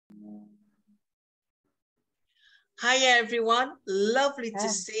Hi, everyone. Lovely to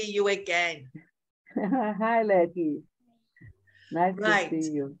see you again. Hi, Letty. Nice to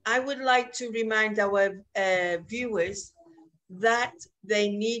see you. I would like to remind our viewers that they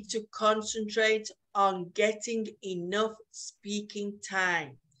need to concentrate on getting enough speaking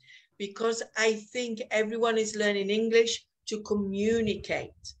time, because I think everyone is learning English to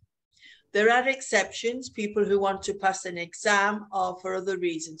communicate. There are exceptions, people who want to pass an exam or for other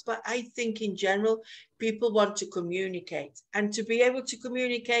reasons, but I think in general, people want to communicate. And to be able to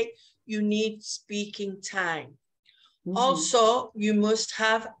communicate, you need speaking time. Also, you must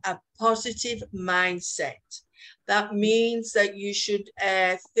have a positive mindset. That means that you should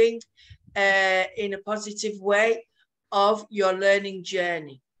think in a positive way of your learning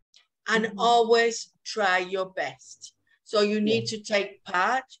journey, and always try your best. So you need to take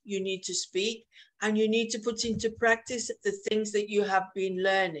part, you need to speak, and you need to put into practice the things that you have been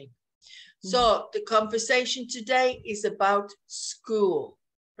learning. So the conversation today is about school,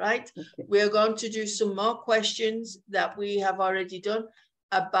 right? We're going to do some more questions that we have already done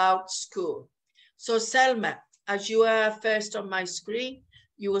about school. So Selma, as you are first on my screen,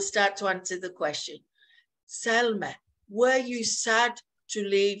 you will start to answer the question. Selma, were you sad to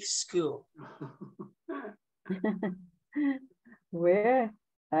leave school? Where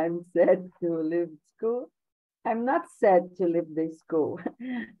I'm sad to leave school? I'm not sad to leave the school.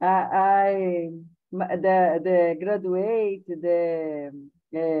 The graduate, the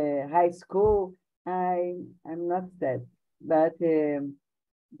high school, I'm not sad, but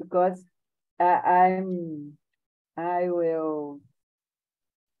because I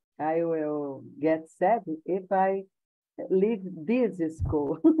will get sad if I leave this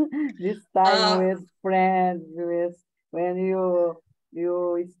school. This time with friends, with when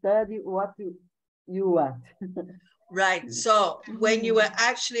you study what you want. Right. So when you were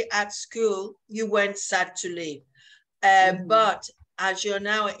actually at school, you weren't sad to leave. But as you're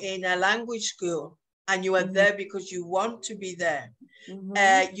now in a language school and you are there because you want to be there,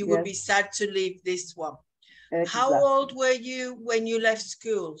 you would be sad to leave this one. Exactly. How old were you when you left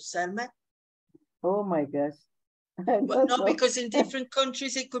school, Selma? Oh my gosh. Well, no, because in different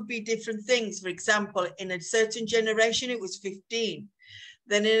countries, it could be different things. For example, in a certain generation, it was 15.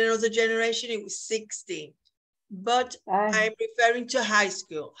 Then in another generation, it was 16. But I'm referring to high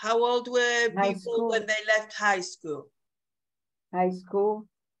school. How old were people when they left high school? High school,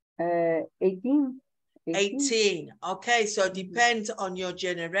 18. 18. Okay, so it depends on your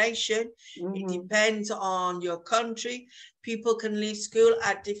generation. It depends on your country. People can leave school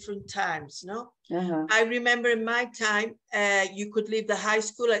at different times, no? I remember in my time, you could leave the high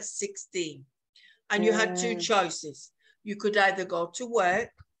school at 16. And you had two choices. You could either go to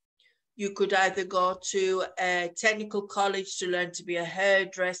work, you could either go to a technical college to learn to be a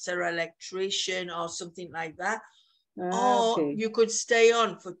hairdresser, electrician, or something like that. Or you could stay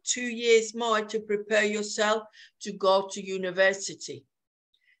on for 2 years more to prepare yourself to go to university.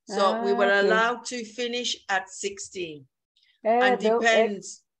 So we were allowed to finish at 16. And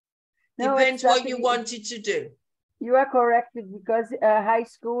depends what you wanted to do. You are correct, because high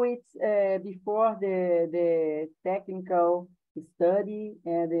school, it's before the technical study,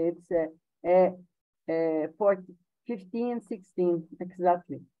 and it's 15, 16,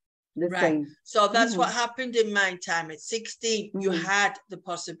 exactly. The same. So that's what happened in my time. At 16, you had the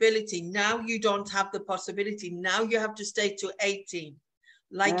possibility. Now you don't have the possibility. Now you have to stay to 18,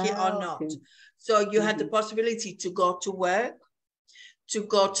 like it or not. So you had the possibility to go to work, to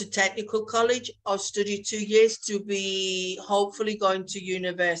go to technical college, or study 2 years to be hopefully going to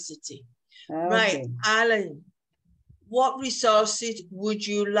university. Right, Alan, what resources would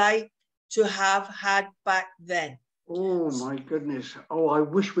you like to have had back then? Oh my goodness. Oh, I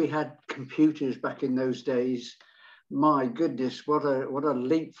wish we had computers back in those days. My goodness, what a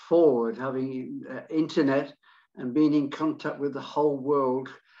leap forward, having internet and being in contact with the whole world.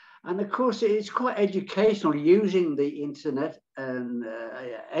 And of course, it's quite educational using the internet, and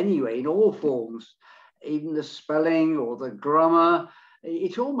anyway, in all forms, even the spelling or the grammar.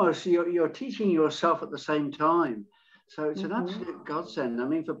 It's almost you're teaching yourself at the same time. So it's an absolute godsend. I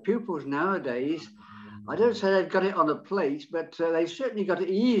mean, for pupils nowadays, I don't say they've got it on a plate, but they certainly got it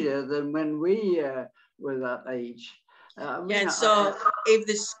easier than when we were that age. So if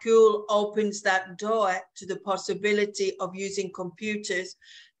the school opens that door to the possibility of using computers,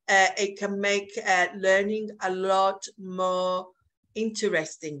 it can make learning a lot more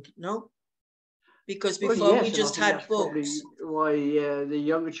interesting, no? Because before we just had books. Why the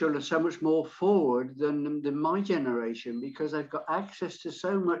younger children are so much more forward than my generation, because they've got access to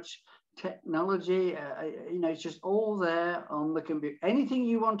so much technology. You know, it's just all there on the computer. Anything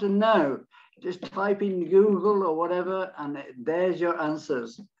you want to know, just type in Google or whatever, and there's your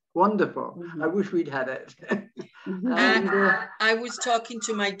answers. Wonderful. I wish we'd had it. And I was talking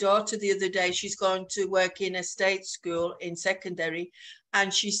to my daughter the other day. She's going to work in a state school in secondary.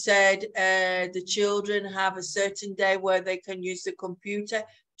 And she said the children have a certain day where they can use the computer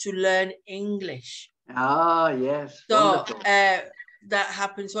to learn English. Ah, yes. So wonderful. That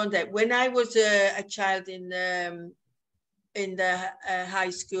happens one day. When I was a child in the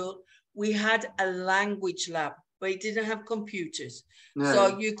high school, we had a language lab, but it didn't have computers. No.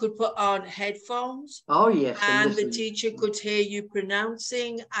 So you could put on headphones. Oh, yes. And the teacher could hear you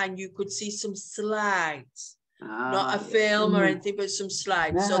pronouncing, and you could see some slides. Not a film or anything, but some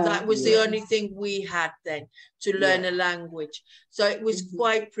slides. So that was the only thing we had then to learn a language. So it was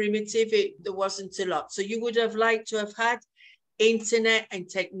quite primitive. There wasn't a lot. So you would have liked to have had internet and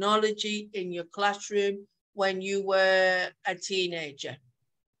technology in your classroom when you were a teenager.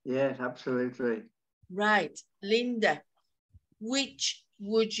 Yes, absolutely. Right. Linda, which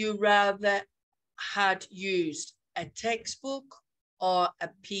would you rather had used, a textbook or a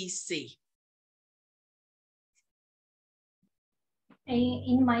PC?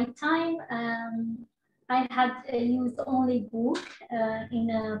 In my time, I had used only book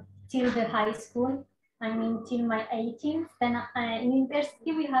till the high school. I mean, till my 18th. Then in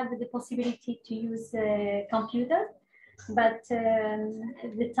university, we had the possibility to use computer, but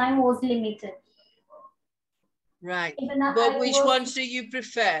the time was limited. Right. But which ones do you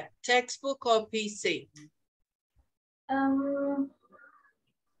prefer, textbook or PC?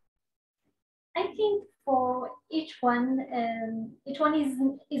 I think for each one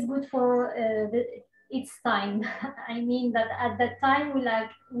is good for its time. I mean that at that time we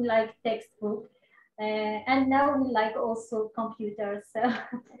like textbook, and now we like also computers. So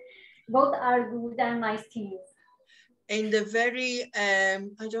both are good and nice to use. In the very,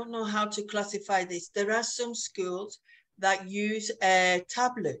 I don't know how to classify this. There are some schools that use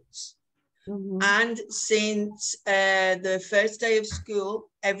tablets. And since the first day of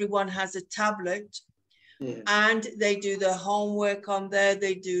school, everyone has a tablet. And they do the homework on there,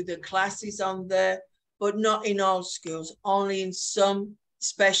 they do the classes on there, but not in all schools, only in some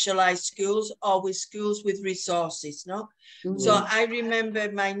specialized schools or with schools with resources, no? So I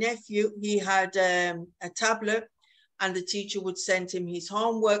remember my nephew, he had a tablet, and the teacher would send him his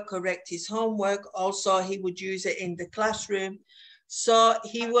homework, correct his homework. Also, he would use it in the classroom. So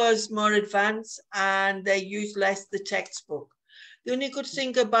he was more advanced, and they used less the textbook. The only good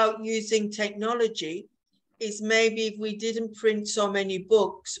thing about using technology is maybe if we didn't print so many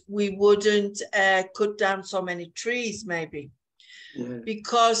books, we wouldn't cut down so many trees, maybe.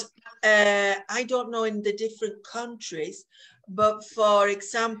 Because I don't know in the different countries, but for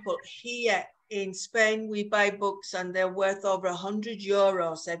example, here in Spain, we buy books and they're worth over 100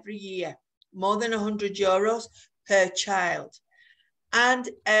 euros every year, more than 100 euros per child. And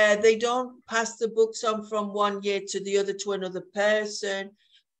they don't pass the books on from one year to the other to another person.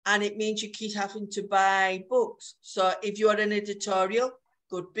 And it means you keep having to buy books. So if you're an editorial,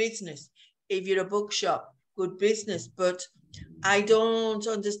 good business. If you're a bookshop, good business. But I don't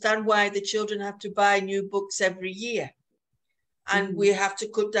understand why the children have to buy new books every year. And we have to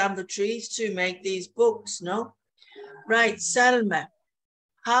cut down the trees to make these books, no? Right, Selma,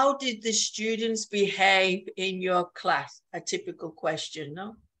 how did the students behave in your class? A typical question,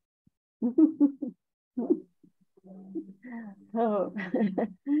 no? Oh,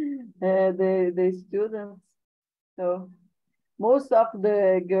 the students, so most of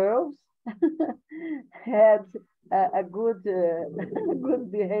the girls had a good good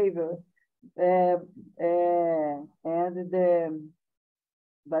behavior, but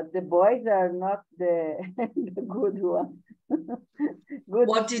the boys are not the the good ones.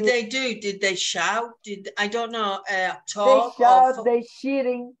 What did they do? Did they shout? I don't know, talk? They shout, they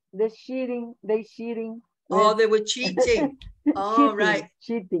cheating. Oh, they were cheating. Oh, right.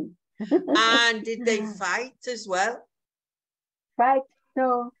 Cheating. And did they fight as well? Fight?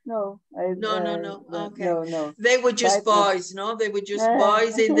 No. No. Okay. No. They were just boys, no? They were just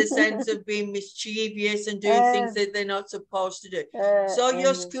boys in the sense of being mischievous and doing things that they're not supposed to do. So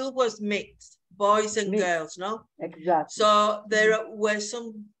your school was mixed, boys and girls, no? Exactly. So there were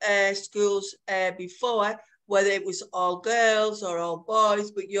some schools before, whether it was all girls or all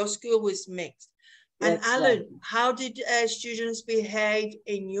boys, but your school was mixed. And Alan, how did students behave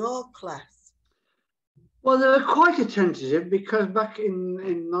in your class? Well, they were quite attentive because back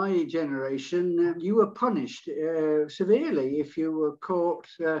in my generation, you were punished severely if you were caught,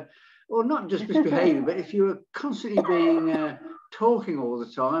 or not just misbehaving, but if you were constantly being talking all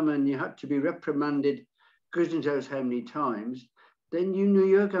the time and you had to be reprimanded goodness knows how many times, then you knew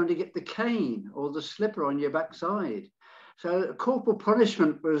you were going to get the cane or the slipper on your backside. So corporal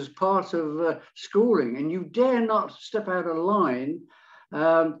punishment was part of schooling, and you dare not step out of line.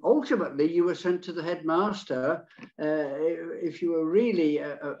 Ultimately, you were sent to the headmaster if you were really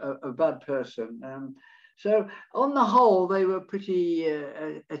a bad person. So on the whole, they were pretty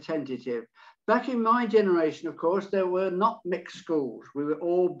attentive. Back in my generation, of course, there were not mixed schools. We were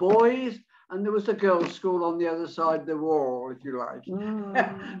all boys, and there was a girls' school on the other side of the wall, if you like.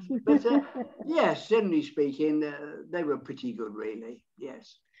 But yes, generally speaking, they were pretty good, really.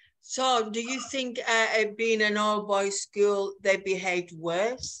 Yes. So, do you think being an all-boys school, they behaved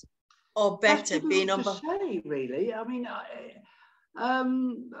worse or better? That's difficult to say, really. I mean,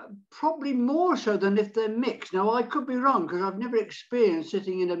 probably more so than if they're mixed. Now, I could be wrong because I've never experienced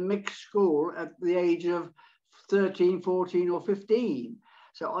sitting in a mixed school at the age of 13, 14 or 15.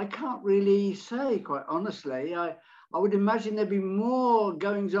 So I can't really say, quite honestly. I would imagine there'd be more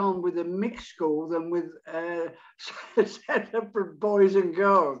goings on with a mixed school than with set up for boys and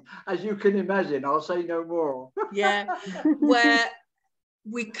girls, as you can imagine. I'll say no more. Yeah, where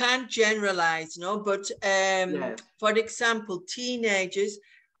we can't generalize, no, but Yes. for example, teenagers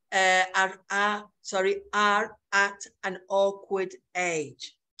are at an awkward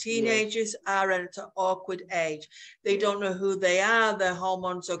age. Teenagers are at an awkward age. They don't know who they are. Their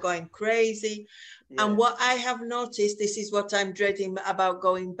hormones are going crazy. And what I have noticed, this is what I'm dreading about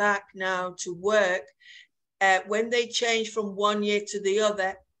going back now to work, when they change from one year to the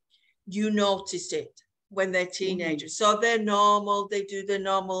other, you notice it when they're teenagers. So they're normal. They do the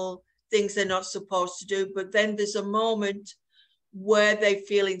normal things they're not supposed to do. But then there's a moment where they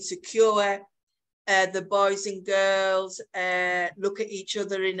feel insecure. The boys and girls look at each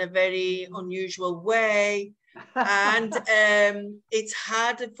other in a very unusual way. And it's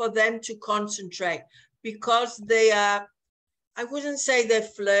harder for them to concentrate because they are, I wouldn't say they're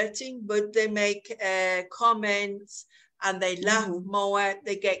flirting, but they make comments and they laugh more.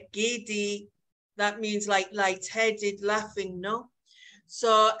 They get giddy. That means like lightheaded, laughing, no?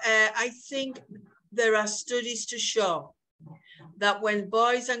 So I think there are studies to show that when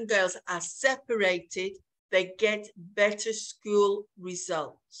boys and girls are separated, they get better school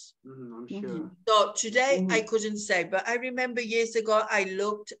results. I'm sure. So today I couldn't say, but I remember years ago I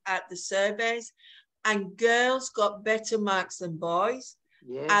looked at the surveys and girls got better marks than boys.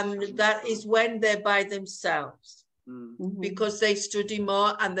 And that is when they're by themselves because they study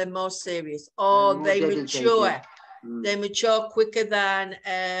more and they're more serious, or they mature. They mature quicker than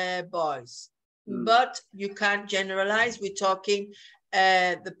boys. But you can't generalize. We're talking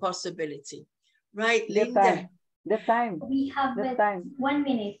the possibility. Right, Linda? The time. We have 1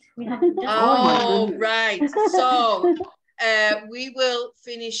 minute. We have just oh, right. So we will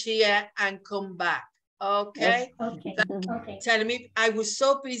finish here and come back. Okay? Okay. Okay. Telling me I was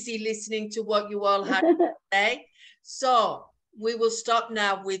so busy listening to what you all had to say. So we will stop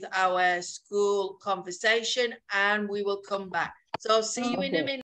now with our school conversation and we will come back. So see you in a minute.